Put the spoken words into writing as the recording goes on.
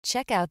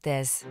Check out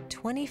this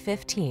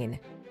 2015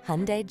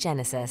 Hyundai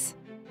Genesis.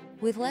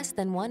 With less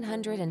than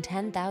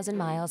 110,000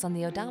 miles on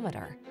the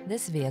odometer,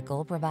 this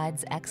vehicle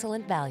provides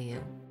excellent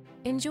value.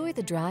 Enjoy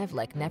the drive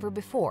like never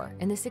before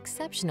in this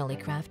exceptionally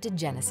crafted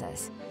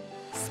Genesis.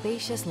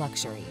 Spacious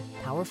luxury,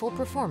 powerful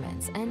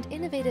performance, and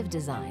innovative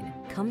design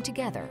come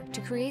together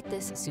to create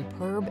this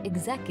superb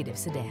executive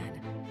sedan.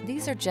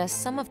 These are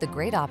just some of the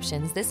great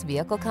options this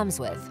vehicle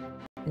comes with: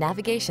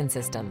 navigation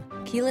system,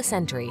 keyless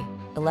entry,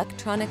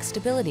 electronic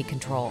stability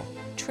control,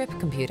 trip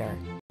computer,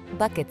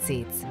 bucket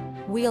seats,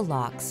 wheel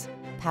locks,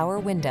 power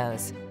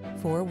windows,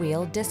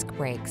 four-wheel disc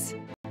brakes,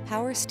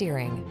 power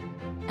steering.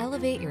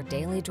 Elevate your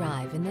daily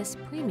drive in this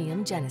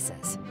premium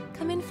Genesis.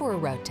 Come in for a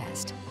road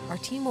test. Our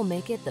team will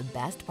make it the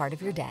best part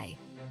of your day.